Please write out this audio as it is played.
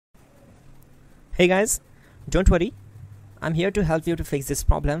Hey guys, don't worry, I'm here to help you to fix this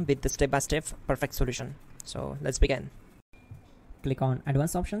problem with the step-by-step perfect solution. So let's begin. Click on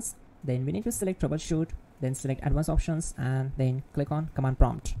advanced options, then we need to select troubleshoot, then select advanced options and then click on command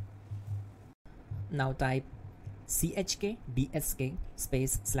prompt. Now type chkdsk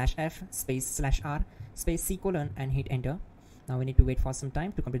space /f space /r space c colon and hit enter. Now we need to wait for some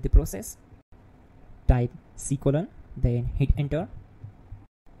time to complete the process. Type c colon, then hit enter.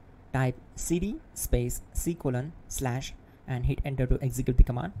 Type cd space c colon slash and hit enter to execute the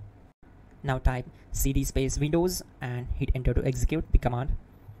command. Now type cd space windows and hit enter to execute the command.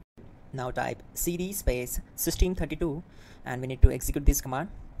 Now type cd space system32 and we need to execute this command.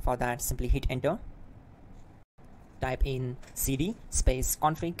 For that, simply hit enter. Type in cd space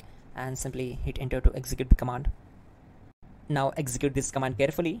config and simply hit enter to execute the command. Now execute this command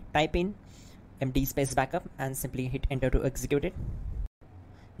carefully. Type in md space backup and simply hit enter to execute it.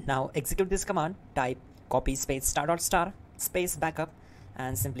 Now execute this command. Type copy space *** space backup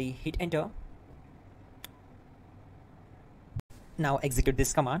and simply hit enter. Now execute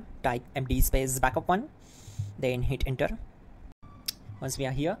this command. Type md space backup1 then hit enter. Once we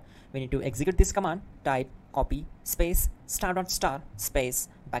are here, we need to execute this command. Type copy space ** space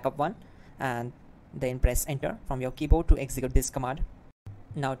backup1 and then press enter from your keyboard to execute this command.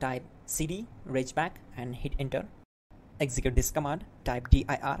 Now type cd regback and hit enter. Execute this command. Type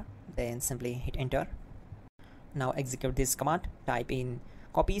dir then simply hit enter. Now execute this command. Type in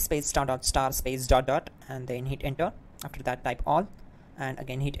copy space ** space ... and then hit enter. After that, type all and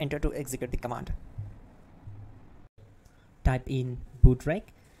again hit enter to execute the command. Type in bootrec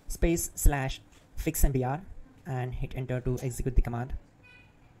space /fixmdr and hit enter to execute the command.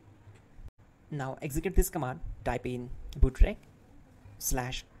 Now execute this command. Type in bootrec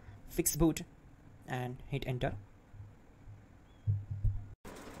 /fixboot and hit enter.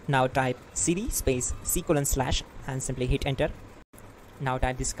 Now type cd space c colon slash and simply hit enter. Now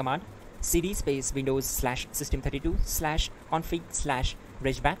type this command cd space windows /system32 /config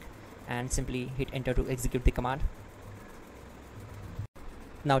 /regback and simply hit enter to execute the command.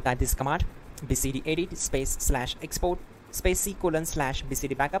 Now type this command bcd edit space /export space c colon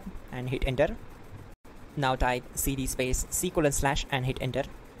 /bcd backup and hit enter. Now type cd space c colon slash and hit enter.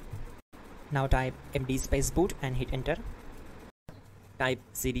 Now type md space boot and hit enter. Type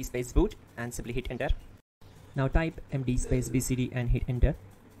cd space boot and simply hit enter. Now type md space bcd and hit enter.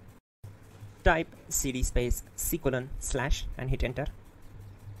 Type cd space c colon slash and hit enter.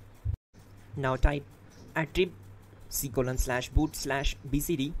 Now type attrib c colon /boot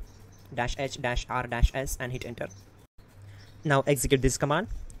 /bcd -h -r -s and hit enter. Now execute this command.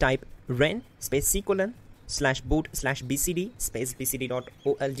 Type ren space c colon /boot /bcd space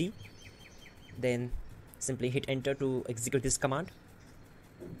bcd.old then simply hit enter to execute this command.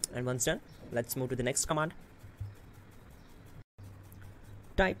 And once done, let's move to the next command.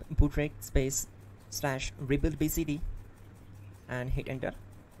 Type bootrec space /rebuild bcd and hit enter.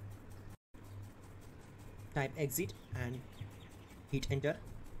 Type exit and hit enter.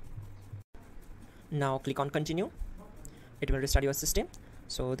 Now click on continue. It will restart your system.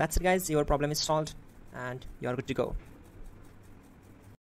 So that's it guys, your problem is solved and you're good to go.